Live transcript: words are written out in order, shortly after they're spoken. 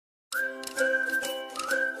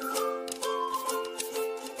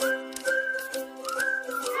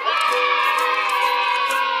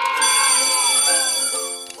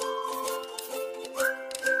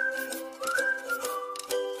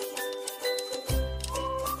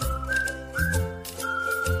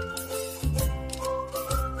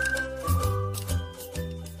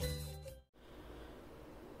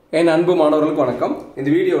என் அன்பு மாணவர்களுக்கு வணக்கம். இந்த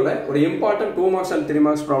வீடியோல ஒரு important 2 marks and 3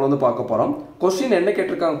 marks problem வந்து பார்க்க போறோம். क्वेश्चन என்ன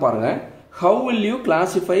கேட்டிருக்காங்க பாருங்க. How will you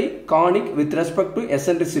classify conic with respect to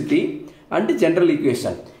eccentricity and general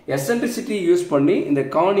equation? Eccentricity use பண்ணி இந்த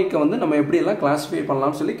கானிக்கை வந்து நம்ம எப்படி எல்லாம் கிளாசிஃபை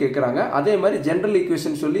பண்ணலாம்னு சொல்லி கேட்குறாங்க. அதே மாதிரி ஜெனரல்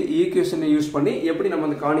ஈக்குவேஷன் சொல்லி ஈக்குவேஷனை யூஸ் பண்ணி எப்படி நம்ம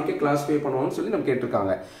அந்த கானிக்கை கிளாசிஃபை பண்ணுவோம்னு சொல்லி நம்ம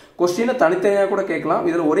கேட்டிருக்காங்க. கொஸ்டினை தனித்தனியாக கூட கேட்கலாம்.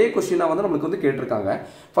 இதில் ஒரே கொஸ்டினாக வந்து நம்மளுக்கு வந்து கேட்டிருக்காங்க.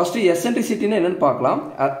 ஃபர்ஸ்ட் எசென்ட்ரிசிட்டின்னு என்னன்னு பார்க்கலாம்.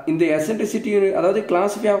 இந்த எசென்ட்ரிசிட்டி அதாவது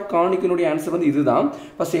கிளாசிஃபை ஆஃப் கானிக்கினுடைய ஆன்சர் வந்து இதுதான்.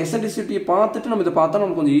 ஃபர்ஸ்ட் எசென்ட்ரிசிட்டியை பார்த்துட்டு நம்ம இதை பார்த்தா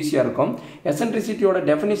நமக்கு கொஞ்சம் ஈஸியாக இருக்கும். எசென்ட்ரிசிட்டியோட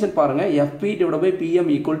டெஃபினிஷன் பாருங்க. FP/PM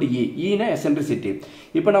 = E. ஈனா எசென்ட்ரிசிட்டி.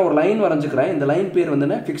 இப்போ நான் ஒரு லைன் வரைஞ்சுக்கிறேன். இந்த லைன் பேர்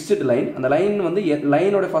வந்து ஃபிக்ஸ்டு லைன். அந்த லைன் வந்து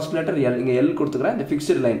லைனோட ஃபர்ஸ்ட் லெட்டர் L. இங்கே L கொடுத்துக்கிறேன். இந்த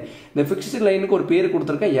ஃபிக்ஸ்டு லைன். இந்த ஃபிக்ஸ்டு லைனுக்கு ஒரு பேர்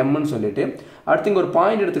கொடுத்துருக்கேன் Mன்னு சொல்லிட்டு. அடுத்து இங்கே ஒரு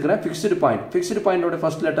பாயிண்ட் எடுத்துக்கிறேன். Fixed point. Fixed பாயிண்டோட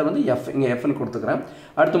first letter வந்து F. இங்கே Fன்னு கொடுத்துக்கிறேன்.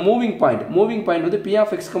 அடுத்து மூவிங் பாயிண்ட். மூவிங் பாயிண்ட் வந்து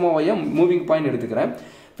P(x, y) மூவிங் பாயிண்ட் எடுத்துக்கிறேன்.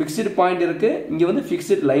 ஃபிக்ஸ்டு பாயிண்ட் இருக்கு. இங்கே வந்து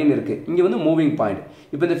ஃபிக்ஸ்டு லைன் இருக்கு. இங்கே வந்து மூவிங் பாயிண்ட்.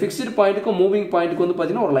 இப்போ இந்த ஃபிக்ஸ்டு பாயிண்ட்டுக்கும் மூவிங் பாயிண்ட்டுக்கு வந்து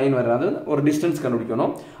பார்த்தீங்கன்னா ஒரு லைன் வரும். அதாவது ஒரு டிஸ்டன்ஸ்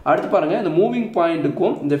கண்டுபிடிக்கணும். அடுத்து பாருங்க, இந்த மூவிங்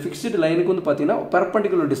பாயிண்ட்டுக்கும் இந்த ஃபிக்ஸ்டு லைனுக்கு வந்து பார்த்தீங்கன்னா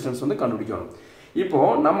பெர்பெண்டிகுலர் டிஸ்டன்ஸ் வந்து கண்டுபிடிக்கணும். இப்போ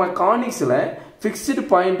நம்ம கானிக்ஸ்ல ஃபிக்ஸ்டு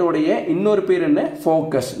பாயிண்டோடைய இன்னொரு பேர் என்ன?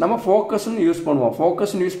 ஃபோக்கஸ். நம்ம ஃபோக்கஸ்ன்னு யூஸ் பண்ணுவோம்.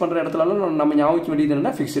 ஃபோக்கஸ்ன்னு யூஸ் பண்ற இடத்துலலாம் நம்ம ஞாபகம் வேண்டியது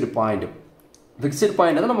என்னன்னா ஃபிக்ஸ்டு பாயிண்ட். ஃபிக்ஸ்டு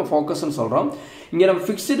பாயிண்ட் தான் நம்ம ஃபோக்கஸ்ன்னு சொல்றோம். இங்க நம்ம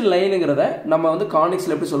ஃபிக்ஸ்டு லைனுங்கிறத நம்ம வந்து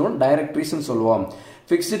கானிக்ஸ்ல எப்படி சொல்லுவோம்? டைரக்ட்ரிஸ்ன்னு சொல்லுவோம்.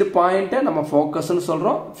 ஃபிக்ஸ்டு பாயிண்ட்டை நம்ம ஃபோக்கஸ்ன்னு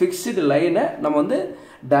சொல்றோம். ஃபிக்ஸ்டு லைனை நம்ம வந்து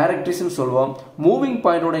டைரக்ட்ரிஸ்ன்னு சொல்லுவோம். மூவிங்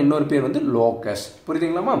பாயிண்டோட இன்னொரு பேர் வந்து லோக்கஸ்.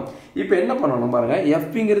 புரியுதுங்களாமா? இப்போ என்ன பண்ணணும் பாருங்க.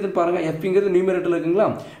 FPங்கிறது பாருங்க. FPங்கிறது நியூமரேட்டர்ல இருக்குங்களா?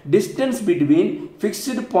 Distance between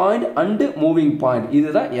fixed point and moving point.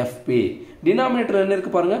 இதுதான் FP. டினாமினேட்டர் என்ன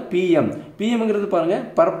இருக்கு பாருங்க? PM. PMங்கிறது பாருங்க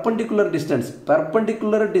பெர்பெண்டிகுலர் டிஸ்டன்ஸ்.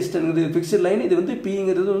 பெர்பெண்டிகுலர் டிஸ்டன்ஸ் இது ஃபிக்ஸ்டு லைன். இது வந்து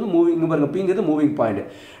Pங்கிறது வந்து மூவிங் பாருங்க. Pங்கிறது moving point.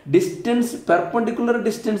 Distance perpendicular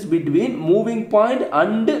distance between moving point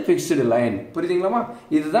and fixed line. புரியுதுங்களாமா?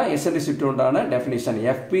 இதுதான் எசென்ட்ரிசிட்டியோட டெஃபினிஷன்.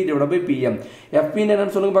 FP/PM. FP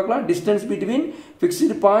என்னன்னு சொல்லுங்க பார்க்கலாம். Distance between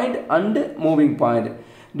fixed point and moving point.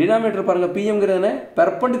 Denominator பாருங்க. PMங்கிறது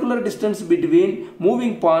perpendicular distance between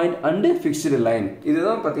moving point and fixed line.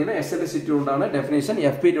 இதுதான் பார்த்தீங்கன்னா எசென்ட்ரிசிட்டியோட definition.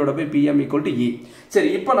 FP/PM = E. சரி,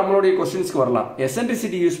 இப்போ நம்மளுடைய क्वेश्चंसக்கு வரலாம்.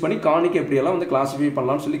 எசென்ட்ரிசிட்டி யூஸ் பண்ணி கானிக் எப்படி எல்லாம் வந்து கிளாசிஃபை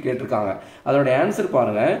பண்ணலாம்னு சொல்லி கேட்டிருக்காங்க. அதோட ஆன்சர்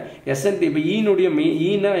பாருங்க. இப்போ ஈனுடைய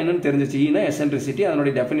ஈனா என்னன்னு தெரிஞ்சிச்சு. ஈனா எசென்ட்ரிசிட்டி.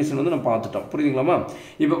 அதனுடைய டெஃபினிஷன் வந்து நம்ம பார்த்துட்டோம். புரியுதுங்களாமா?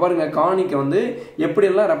 இப்போ பாருங்க, கானிக்கை வந்து எப்படி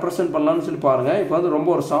எல்லாம் ரெப்ரசென்ட் பண்ணலாம்னு சொல்லி பாருங்க. இப்போ வந்து ரொம்ப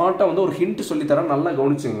ஒரு ஷார்ட்டா வந்து ஒரு ஹிண்ட் சொல்லி தரேன். நல்லா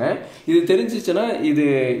கவனிச்சுங்க. இது தெரிஞ்சிச்சுன்னா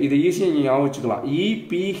இது ஈஸியாக நீங்கள் ஞாபகம் வச்சுக்கலாம்.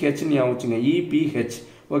 EPH ஞாபகம் வச்சுங்க. EPH.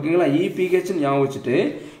 ஓகேங்களா? EPH ஞாபகம் வச்சுட்டு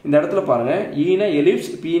இந்த இடத்துல பாருங்க. ஈனா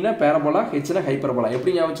எலிப்ஸ், Pனா பேரபோலா, Hனா ஹைப்பர்போலா.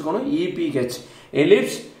 எப்படி ஞாபகம் வச்சுக்கணும்? EPH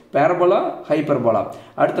ellipse, parabola, hyperbola.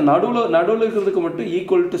 அடுத்து நடுவில் இருக்கிறதுக்கு மட்டும்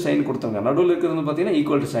ஈக்குவல் டு சைன் கொடுத்துருங்க. நடுவில் இருக்கிறது பார்த்தீங்கன்னா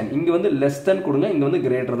ஈக்குவல் டு சைன். இங்கே வந்து லெஸ் தென் கொடுங்க. இங்கே வந்து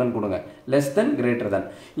கிரேட்டர் தென் கொடுங்க. Less than, greater than.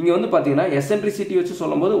 இங்கே வந்து பார்த்தீங்கன்னா எசென்ட்ரிசிட்டி வச்சு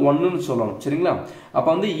சொல்லும் போது 1ன்னு சொல்லணும். சரிங்களா? அப்போ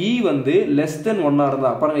வந்து E வந்து லெஸ் தென் 1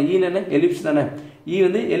 இருந்தா பாருங்க. E என்ன? எலிப்ஸ் தானே. E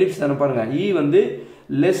வந்து எலிப்ஸ் தானே. பாருங்க, E வந்து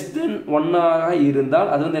லெஸ் தென் 1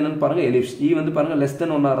 இருந்தால் அது வந்து என்னன்னு பாருங்க, எலிப்ஸ். E வந்து பாருங்க லெஸ்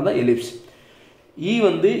தென் 1 இருந்தால் எலிப்ஸ். E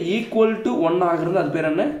வந்து ஈக்குவல் டு 1 இருந்தால் அது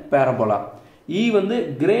பேர் என்ன? பேரபோலா. E வந்து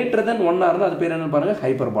கிரேட்டர் தென் 1 இருந்தால் அது பேர் என்னன்னு பாருங்க,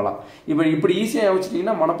 ஹைப்பர்போலா. இப்போ இப்படி ஈஸியாக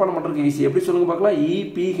வச்சுட்டீங்கன்னா மனப்பாடம் பண்ணுறதுக்கு ஈஸி. எப்படி சொல்லுங்க பார்க்கலாம்.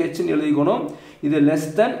 EPHன்னு எழுதிக்கணும். இது லெஸ்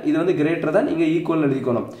தென், இது வந்து கிரேட்டர் தென், இங்கே ஈக்குவல்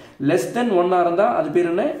எழுதிக்கணும். லெஸ் தென் 1 இருந்தால் அது பேர்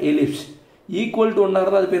என்ன? எலிப்ஸ். ஈக்குவல் டு 1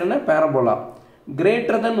 இருந்தால் அது பேர் என்ன? பேரபோலா.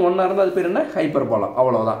 கிரேட்டர் தென் 1 இருந்தால் அது பேர் என்ன? ஹைப்பர்போலா.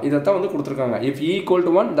 அவ்வளவுதான். இதைத்தான் வந்து கொடுத்துருக்காங்க. If E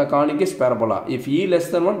 = 1, the conic is parabola. If E less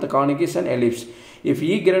than 1, the conic is an ellipse. If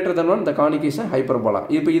E greater than 1, the conic is a hyperbola.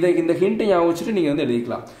 இப்போ இந்த ஹிண்ட் ஞாபகம் வச்சுட்டு நீங்க வந்து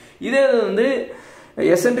எழுதிக்கலாம். இதே வந்து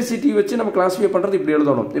எசென்ட்ரிசிட்டி வச்சு நம்ம கிளாசிஃபை பண்றது இப்படி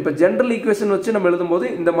எழுதணும். இப்போ ஜெனரல் ஈக்குவேஷன் வச்சு நம்ம எழுதும்போது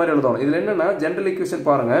இந்த மாதிரி எழுதணும். இதுல என்னன்னா ஜெனரல் ஈக்குவேஷன்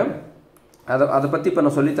பாருங்க. அதை பற்றி இப்போ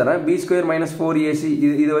நான் சொல்லித்தரேன். B² - 4AC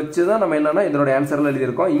இதை வச்சு தான் நம்ம என்னன்னா இதனோட ஆன்சர்லாம்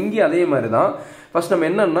எழுதியிருக்கோம். இங்கே அதே மாதிரி தான். ஃபர்ஸ்ட் நம்ம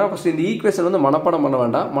என்னன்னா ஃபர்ஸ்ட் இந்த ஈக்குவேஷன் வந்து மனப்பாடம் பண்ண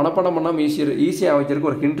வேண்டாம். மனப்பாடம் பண்ணாமல் ஈஸியாக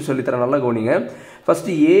வச்சிருக்க ஒரு ஹிண்ட் சொல்லித்தரேன். நல்லா கவனிங்க. First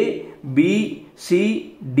A, B, C,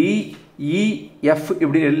 D, E, F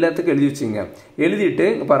இப்படி எல்லாத்துக்கும் எழுதி வச்சுங்க. எழுதிட்டு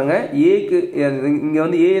பாருங்க, ஏக்கு இங்கே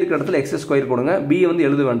வந்து A இருக்கிற இடத்துல x² கொடுங்க. B வந்து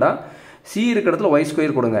எழுத வேண்டாம். C இருக்கிற இடத்துல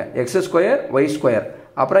y² கொடுங்க. x², y².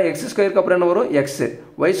 அப்புறம் x² அப்புறம் என்ன வரும்? x.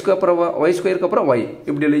 y² அப்புறம் y.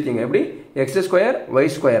 இப்படி எழுதிக்கிங்க. எப்படி? x²,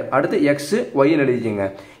 y². அடுத்து x, y-ன்னு எழுதிக்கிங்க.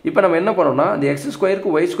 இப்போ நம்ம என்ன பண்ணோம்னா அந்த x²க்கு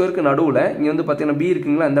y²க்கு நடுவில் இங்கே வந்து பார்த்தீங்கன்னா B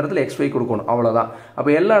இருக்குங்களா, இந்த இடத்துல xy கொடுக்கணும். அவ்வளோதான். அப்போ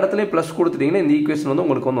எல்லா இடத்துலையும் ப்ளஸ் கொடுத்துட்டீங்கன்னா இந்த ஈக்குவேஷன் வந்து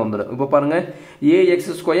உங்களுக்கு வந்து வந்துடும். இப்போ பாருங்க, ax²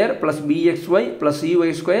 + bxy +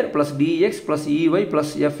 ey² + dx + ey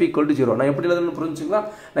 + f = 0. நான் எப்படி எழுதுன்னு புரிஞ்சுங்களா?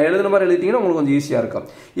 நான் எழுதுன மாதிரி எழுதிட்டீங்கன்னா உங்களுக்கு கொஞ்சம் ஈஸியாக இருக்கும்.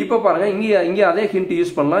 இப்போ பாருங்க, இங்கே அதே ஹிண்ட்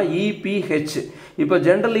யூஸ் பண்ணலாம். EPH. இப்போ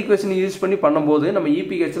ஜெனரல் ஈக்குவேஷன் யூஸ் பண்ணி பண்ணும்போது நம்ம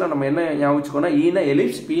EPHல நம்ம என்ன ஞாபகம் வச்சுக்கோனா, ஈனா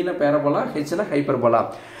ellipse, Pனா parabola, Hனா hyperbola.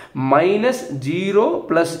 Minus 0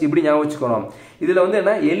 plus இப்படி ஞாபகம் வச்சுக்கணும். இதில் வந்து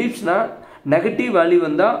என்ன எலிப்ஸ்னா நெகட்டிவ் வேல்யூ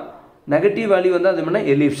வந்தால் அது என்ன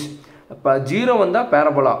எலிப்ஸ். இப்போ 0 வந்தால்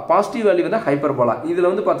பேரபோலா, பாசிட்டிவ் வேல்யூ வந்தால் ஹைப்பர்போலா. இதில்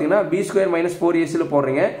வந்து பார்த்தீங்கன்னா பி ஸ்கொயர் மைனஸ் 4ac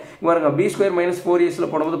போடுறீங்க. பாருங்க பி ஸ்கொயர் மைனஸ் 4ac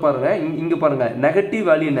போடும்போது பாருங்க இங்கே பாருங்க நெகட்டிவ்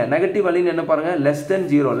வேல்யூ என்ன பாருங்க லெஸ் தென்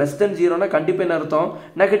 0னா கண்டிப்பாக என்ன அர்த்தம்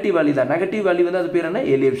நெகட்டிவ் வேல்யூ தான். நெகட்டிவ் வேல்யூ வந்து அது பேர் என்ன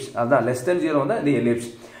எலிப்ஸ். அதான் லெஸ் தென் 0 வந்து அது எலிப்ஸ்.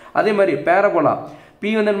 அதே மாதிரி பேரபோலா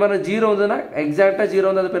பி வந்து என்ன 0 வந்துன்னா எக்ஸாக்டா 0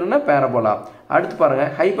 வந்து அது பேர் என்ன பேரபோலா. அடுத்து பாருங்க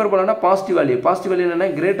ஹைப்பர்போலானா பாசிட்டிவ் வேல்யூ என்ன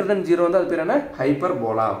கிரேட்டர் தென் 0 வந்து அது பேர் என்ன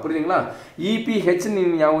ஹைப்பர்போலா. புரியுதுங்களா? EPH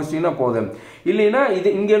நீங்க ஞாபகம் வச்சீங்கன்னா போதும். இல்லைன்னா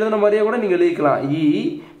இது இங்க எழுதுன மாதிரியே கூட நீங்க எழுதிக்கலாம்.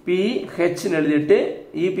 EPH எழுதிட்டு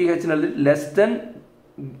லெஸ் தென்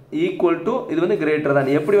ஈக்குவல் டு இது வந்து கிரேட்டர்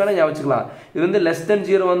தான். எப்படி வேணா ஞாபகம் வச்சுக்கலாம். இது வந்து லெஸ் தென்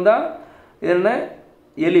 0 வந்தா இது என்ன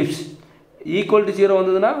எலிப்ஸ், ஈக்குவல் டு 0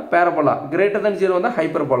 வந்ததுன்னா பேரபோலா, கிரேட்டர் தென் 0 வந்தா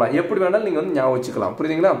ஹைப்பர்போலா. எப்படி வேணாலும் நீங்க வந்து ஞாபகம் வச்சுக்கலாம்.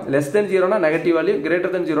 புரியுதுங்களா? Less than 0னா negative value,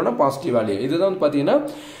 greater than 0னா positive value. இதுதான் வந்து பாத்தீங்கன்னா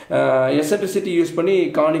எசென்ட்ரிசிட்டி யூஸ் பண்ணி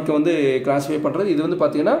கானிக் வந்து கிளாஸிஃபை பண்றது. இது வந்து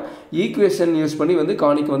பாத்தீங்கன்னா ஈக்குவேஷன் யூஸ் பண்ணி வந்து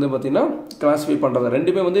கானிக் வந்து பாத்தீங்கன்னா கிளாஸிஃபை பண்றது.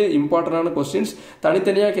 ரெண்டுமே வந்து இம்பார்ட்டன்டான கொஸ்டின்ஸ்.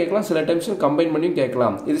 தனித்தனியா கேட்கலாம், சில டைம்ஸ் கம்பைன் பண்ணியும்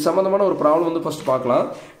கேட்கலாம். இது சம்பந்தமான ஒரு ப்ராப்ளம் வந்து ஃபர்ஸ்ட் பார்க்கலாம்.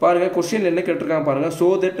 பாருங்க கொஸ்டின் என்ன கேட்டிருக்காங்க பாருங்க. சோ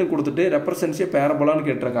தட்னு கொடுத்துட்டு ரெப்ரசன்ட்ஸ் பேரபோலான்னு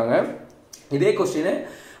கேட்டிருக்காங்க. இதே கொஸ்டின்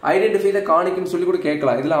ஐடென்டிஃபை த கானிக்னு சொல்லி கூட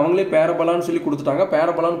கேட்கலாம். இதில் அவங்களே பேரபோலான்னு சொல்லி கொடுத்துட்டாங்க.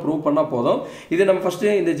 பேரபோலான்னு ப்ரூவ் பண்ணால் போதும். இது நம்ம ஃபர்ஸ்ட்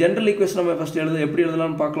இந்த ஜென்ரல் ஈக்குவேஷன் நம்ம ஃபர்ஸ்ட் எப்படி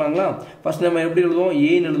எழுதலாம்னு பார்க்கலாங்களா? ஃபர்ஸ்ட் நம்ம எப்படி எழுதுவோம்?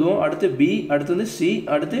 ஏன்னு எழுதுவோம், அடுத்து பி, அடுத்து வந்து சி,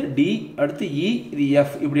 அடுத்து டி, அடுத்து இ, இது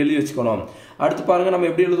எஃப் இப்படி எழுதி வச்சுக்கணும். அடுத்து பாருங்க நம்ம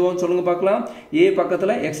எப்படி எழுதுவோம் சொல்லுங்க பார்க்கலாம். ஏ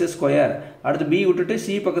பக்கத்தில் எக்ஸ் ஸ்கொயர், அடுத்து பி விட்டுட்டு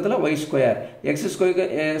சி பக்கத்தில் ஒய் ஸ்கொயர். எக்ஸ்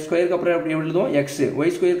ஸ்கொயருக்கு அப்புறம் எப்படி எழுதுவோம் எக்ஸ்,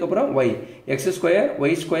 ஒய் ஸ்கொயருக்கு அப்புறம் Y, X square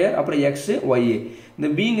Y square அப்புறம் எக்ஸ் ஒய். இந்த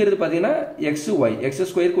பிங்கிறது பார்த்தீங்கன்னா எக்ஸ் ஒய், எக்ஸ்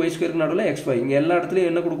ஸ்கொயருக்கு ஒய் ஸ்கொயருக்கு நடுவில் எக்ஸ் ஒய். இங்கே எல்லா இடத்துலையும்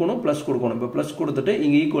என்ன கொடுக்கணும் ப்ளஸ் கொடுக்கணும். இப்போ ப்ளஸ் கொடுத்துட்டு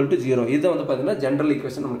இங்கே ஈக்குவல் டு 0. இதை வந்து பார்த்தீங்கன்னா ஜென்ரல்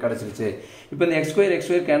ஈக்குவேஷன் நமக்கு கிடைச்சிருச்சு. இப்போ இந்த எக்ஸ்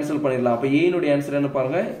ஸ்கொயர் கேன்சல் பண்ணிடலாம். அப்போ ஏனுடைய ஆன்சர் என்ன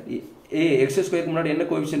பாருங்க. எக்ஸ் ஸ்கொயருக்கு முன்னாடி என்ன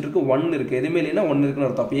கோஎஃபிஷியன்ட் இருக்கு 1 இருக்கு. எதுவுமே இல்லைன்னா 1 இருக்குன்னு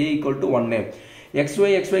அர்த்தம். அப்போ ஏ ஈக்குவல் டு 1.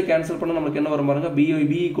 xy கேன்சல் பண்ணா நமக்கு என்ன வரும் பாருங்க. b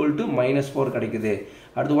ஈக்குவல் டு -4 கிடைக்குது.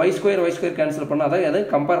 அடுத்து y ஸ்கொயர் கேன்சல் பண்ணா அதை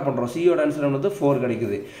கம்பேர் பண்றோம். c யோட ஆன்சர் வந்து 4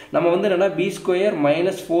 கிடைக்குது. நம்ம வந்து என்னன்னா b ஸ்கொயர்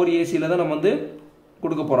 -4ac ல தான் நம்ம வந்து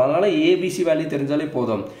கொடுக்க போறோம். அதனால abc வேல்யூ தெரிஞ்சாலே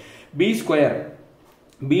போதும். b ஸ்கொயர்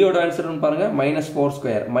b யோட ஆன்சர் பாருங்க -4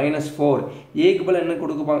 ஸ்கொயர் -4. a க்கு பதிலா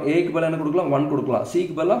என்ன கொடுக்கலாம் 1 கொடுக்கலாம். c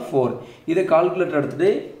க்கு பதிலா 4. இதை கால்குலேட்டர்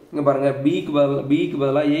எடுத்துட்டு இங்க பாருங்க b க்கு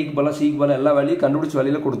பதிலா a க்கு பதிலா c க்கு பதிலா எல்லா வேல்யூ கண்டுபிடிச்ச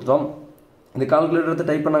வேல்யூல கொடுத்துட்டோம். இந்த கால்குலேட்டர் எடுத்து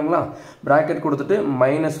டைப் பண்ணாங்களா, பிராக்கெட் கொடுத்துட்டு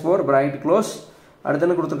 -4 பிராக்கெட் க்ளோஸ், அடுத்து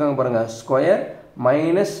என்ன கொடுத்துருக்காங்க பாருங்க ஸ்கொயர்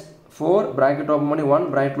 -4 பிராக்கெட் ஓப்பன் பண்ணி 1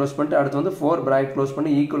 பிராக்கெட் க்ளோஸ் பண்ணிட்டு அடுத்து வந்து 4 பிராக்கெட் க்ளோஸ்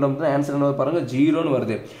பண்ணி ஈக்குவல் வந்து ஆன்சர் என்ன பாருங்க 0ன்னு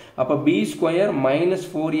வருது. அப்போ b ஸ்கொயர்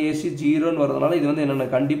 -4ac 0ன்னு வரதுனால இது வந்து என்னென்ன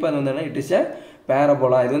கண்டிப்பாக இது வந்து என்ன இட் இஸ் எ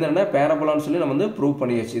பேரபோலா. இது வந்து என்ன பேரபோலான்னு சொல்லி நம்ம வந்து ப்ரூவ்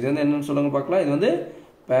பண்ணியாச்சு. இது வந்து என்னன்னு சொல்லுங்க பார்க்கலாம். இது வந்து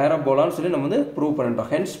பேரபோலான்னு சொல்லி நம்ம வந்து ப்ரூவ் பண்ணிட்டோம்.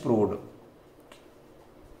 Hence proved.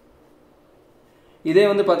 இதே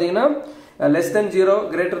வந்து பார்த்தீங்கன்னா லெஸ் தென் 0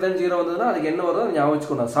 கிரேட்டர் தென் 0 வந்ததுன்னா அதுக்கு என்ன வருதோ அதை ஞாபகம்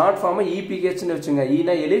வச்சுக்கணும். ஷார்ட் ஃபார்ம் EPHன்னு வச்சுங்க.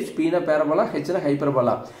 ஈனா ellipse, Beena parabola, ஹெச்னா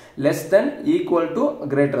hyperbola. Less then equal to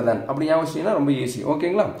greater than அப்படி ஞாபகம் வச்சிங்கன்னா ரொம்ப ஈஸி.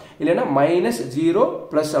 ஓகேங்களா? இல்லைன்னா -0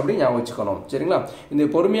 + அப்படி ஞாபகம் வச்சுக்கணும். சரிங்களா? இந்த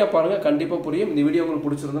பொறுமையாக பாருங்க, கண்டிப்பாக புரியும். இந்த வீடியோ உங்களுக்கு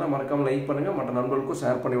பிடிச்சிருந்தா மறக்காம லைக் பண்ணுங்க, மற்ற நண்பர்களுக்கும்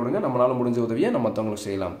ஷேர் பண்ணி விடுங்க. நம்மளால முடிஞ்ச உதவியை நம்ம மற்றவங்களுக்கு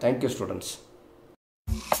செய்யலாம். Thank you students.